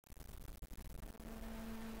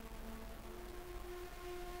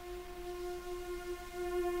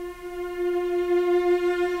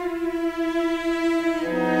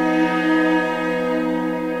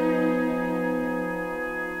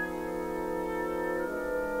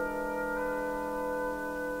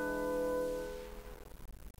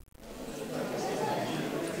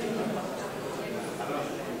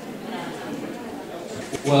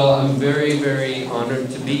Well, I'm very, very honored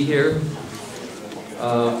to be here.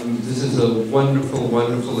 This is a wonderful,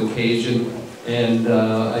 wonderful occasion, and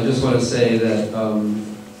I just want to say that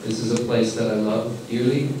this is a place that I love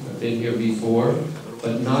dearly. I've been here before,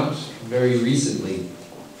 but not very recently.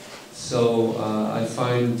 So I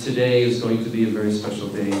find today is going to be a very special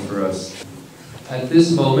day for us. At this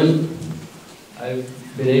moment, I've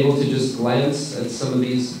been able to just glance at some of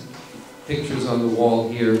these pictures on the wall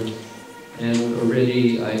here, and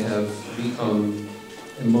already I have become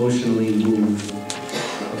emotionally moved,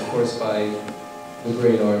 of course, by the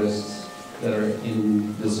great artists that are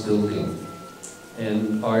in this building.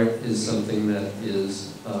 And art is something that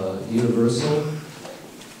is universal.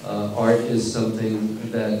 Art is something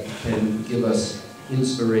that can give us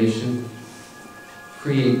inspiration,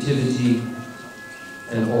 creativity,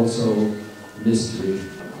 and also mystery.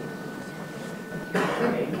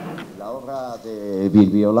 La obra de Bill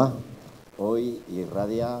Viola hoy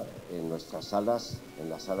irradia en nuestras salas, en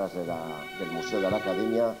las salas del Museo de la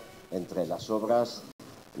Academia, entre las obras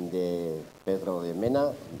de Pedro de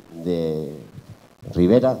Mena, de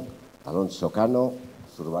Ribera, Alonso Cano,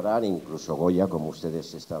 Zurbarán, incluso Goya, como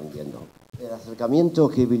ustedes están viendo. El acercamiento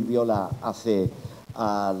que Bill Viola hace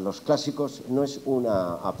a los clásicos no es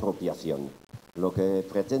una apropiación. Lo que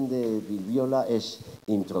pretende Bill Viola es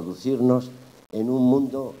introducirnos en un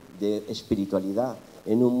mundo de espiritualidad,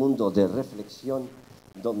 en un mundo de reflexión,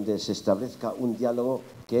 donde se establezca un diálogo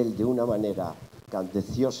que él, de una manera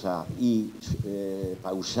cadenciosa y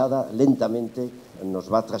pausada, lentamente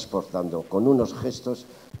nos va transportando con unos gestos,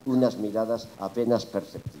 unas miradas apenas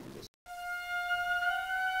perceptibles.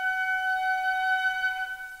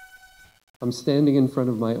 I'm standing in front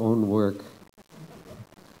of my own work,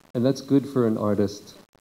 and that's good for an artist.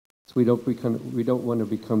 So we don't want to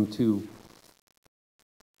become too,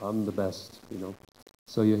 I'm the best, you know.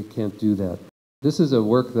 So you can't do that. This is a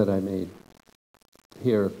work that I made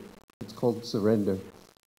here. It's called Surrender.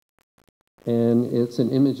 And it's an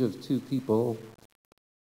image of two people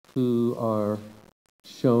who are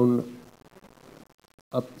shown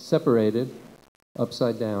separated,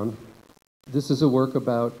 upside down. This is a work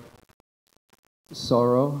about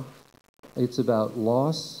sorrow. It's about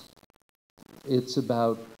loss. It's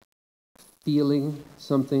about feeling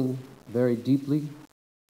something very deeply.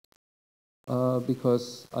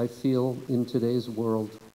 Because I feel in today's world,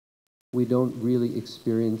 we're not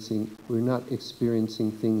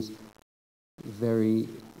experiencing things very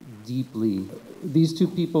deeply. These two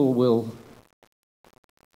people will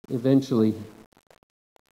eventually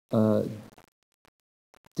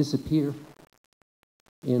disappear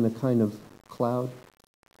in a kind of cloud,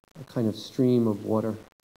 a kind of stream of water,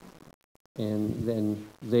 and then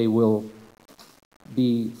they will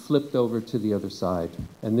be flipped over to the other side.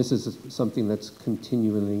 And this is something that's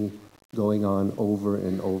continually going on over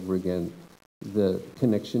and over again, the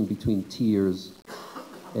connection between tears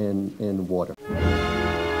and water.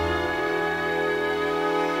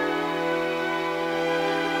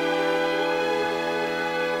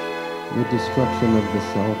 The destruction of the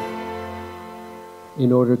self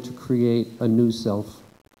in order to create a new self.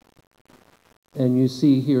 And you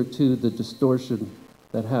see here too the distortion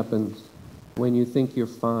that happens when you think you're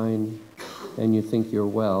fine, and you think you're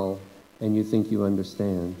well, and you think you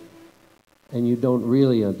understand. And you don't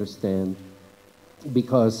really understand,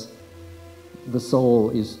 because the soul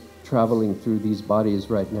is traveling through these bodies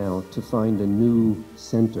right now to find a new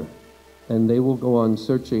center. And they will go on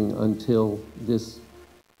searching until this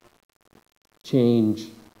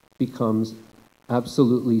change becomes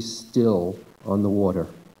absolutely still on the water.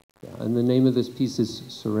 Yeah, and the name of this piece is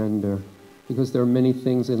Surrender, because there are many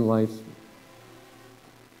things in life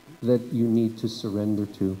that you need to surrender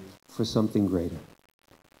to for something greater,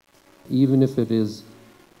 even if it is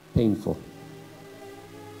painful.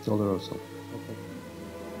 Dolorosa. Okay.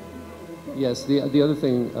 Yes, the other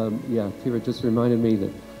thing, Kira just reminded me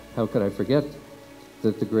that, how could I forget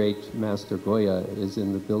that the great master Goya is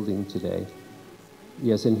in the building today.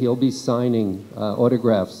 Yes, and he'll be signing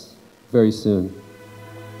autographs very soon.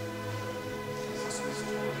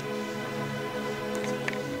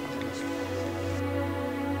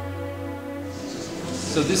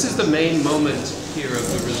 So this is the main moment here of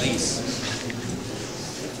the release.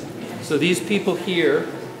 So these people here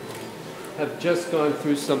have just gone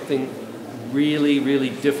through something really, really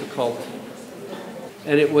difficult,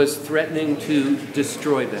 and it was threatening to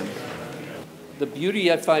destroy them. The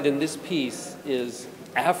beauty I find in this piece is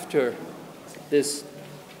after this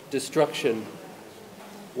destruction,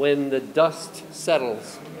 when the dust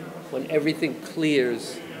settles, when everything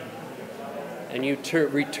clears, and you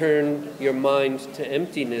return your mind to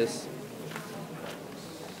emptiness,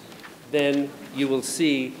 then you will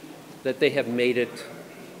see that they have made it.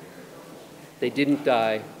 They didn't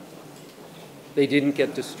die. They didn't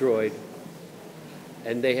get destroyed.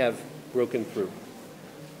 And they have broken through.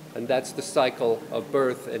 And that's the cycle of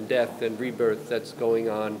birth and death and rebirth that's going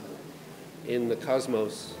on in the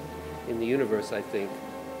cosmos, in the universe, I think,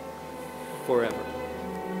 forever.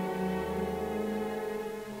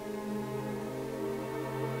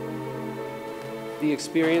 The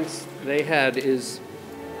experience they had is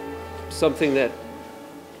something that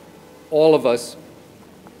all of us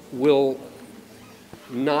will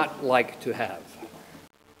not like to have.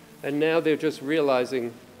 And now they're just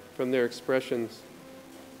realizing from their expressions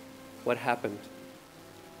what happened.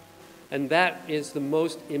 And that is the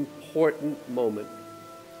most important moment.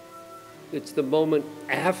 It's the moment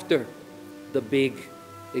after the big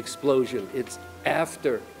explosion. It's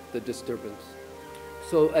after the disturbance.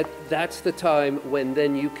 So that's the time when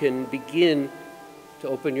then you can begin to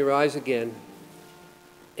open your eyes again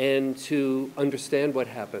and to understand what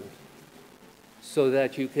happened so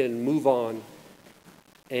that you can move on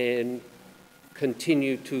and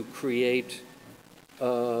continue to create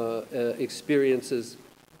experiences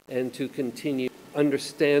and to continue to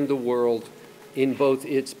understand the world in both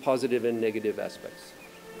its positive and negative aspects.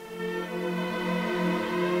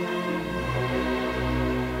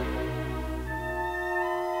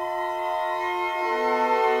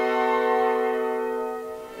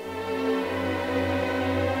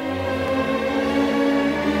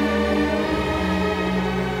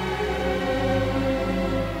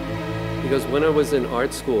 Because when I was in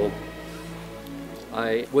art school,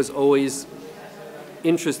 I was always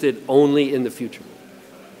interested only in the future.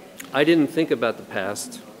 I didn't think about the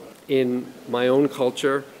past in my own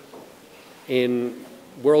culture, in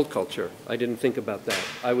world culture. I didn't think about that.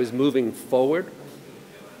 I was moving forward,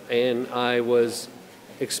 and I was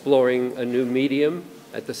exploring a new medium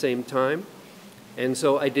at the same time. And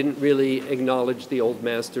so I didn't really acknowledge the old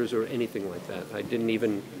masters or anything like that. I didn't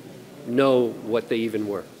even know what they even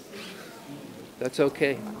were. That's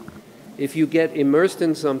okay. If you get immersed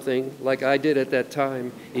in something like I did at that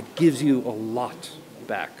time, it gives you a lot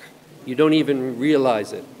back. You don't even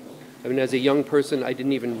realize it. I mean, as a young person, I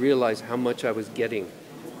didn't even realize how much I was getting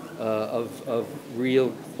of real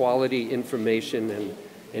quality information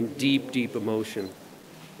and deep, deep emotion.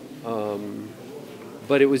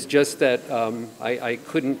 But it was just that I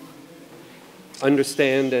couldn't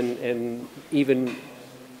understand and even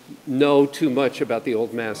know too much about the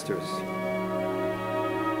old masters.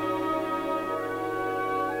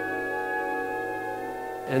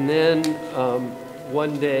 And then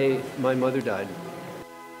one day, my mother died.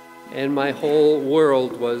 And my whole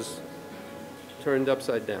world was turned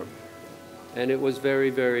upside down. And it was very,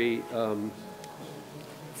 very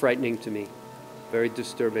frightening to me, very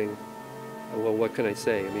disturbing. Well, what can I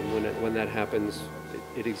say? I mean, when that happens,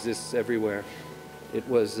 it exists everywhere. It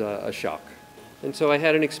was a shock. And so I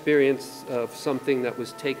had an experience of something that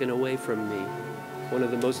was taken away from me, one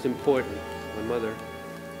of the most important, my mother.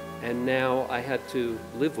 And now I had to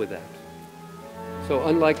live with that. So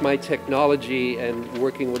unlike my technology and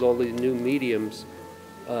working with all these new mediums,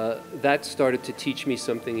 that started to teach me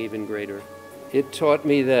something even greater. It taught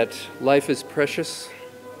me that life is precious.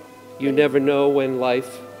 You never know when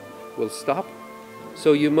life will stop.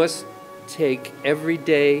 So you must take every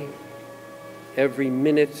day, every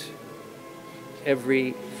minute,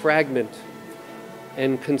 every fragment,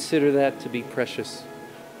 and consider that to be precious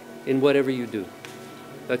in whatever you do.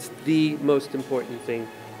 That's the most important thing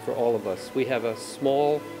for all of us. We have a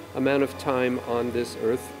small amount of time on this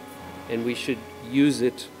earth, and we should use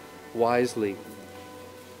it wisely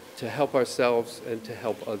to help ourselves and to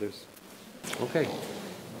help others. Okay.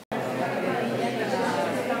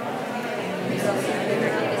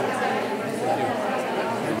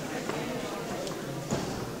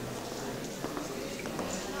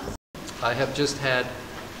 I have just had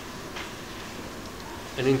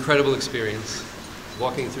an incredible experience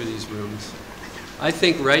walking through these rooms. I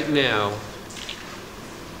think right now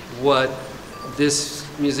what this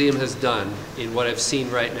museum has done in what I've seen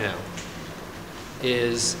right now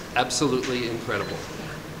is absolutely incredible,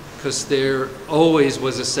 because there always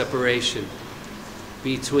was a separation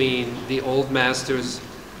between the old masters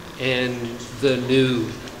and the new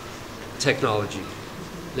technology.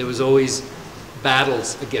 There was always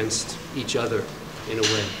battles against each other in a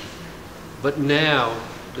way. But now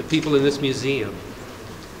the people in this museum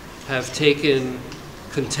have taken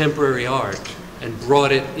contemporary art and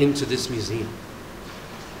brought it into this museum.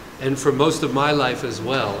 And for most of my life as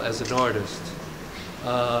well, as an artist,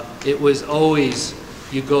 it was always,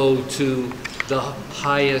 you go to the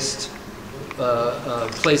highest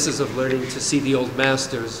places of learning to see the old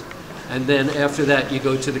masters, And then after that, you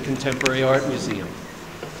go to the Contemporary Art Museum.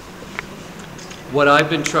 What I've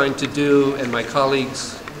been trying to do, and my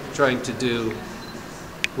colleagues trying to do,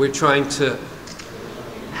 we're trying to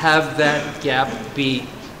have that gap be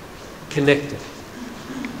connected.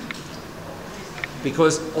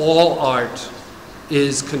 Because all art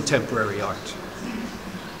is contemporary art.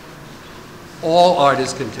 All art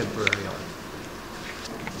is contemporary art.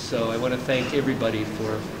 So I want to thank everybody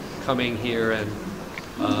for coming here, and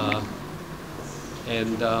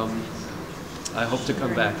I hope to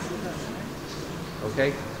come back.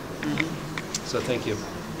 Okay? So thank you.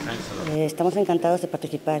 Estamos encantados de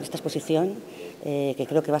participar en esta exposición, que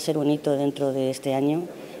creo que va a ser un hito dentro de este año.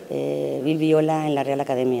 Bill Viola en la Real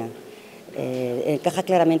Academia. Encaja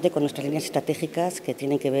claramente con nuestras líneas estratégicas que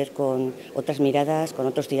tienen que ver con otras miradas, con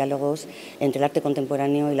otros diálogos entre el arte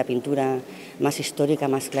contemporáneo y la pintura más histórica,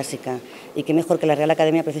 más clásica. Y qué mejor que la Real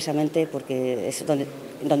Academia, precisamente porque es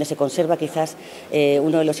donde se conserva quizás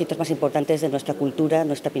uno de los hitos más importantes de nuestra cultura,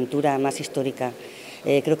 nuestra pintura más histórica.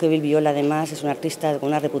 Creo que Bill Viola además es un artista con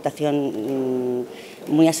una reputación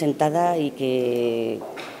muy asentada y que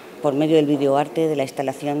por medio del videoarte, de la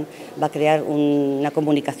instalación, va a crear una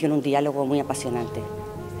comunicación, un diálogo muy apasionante.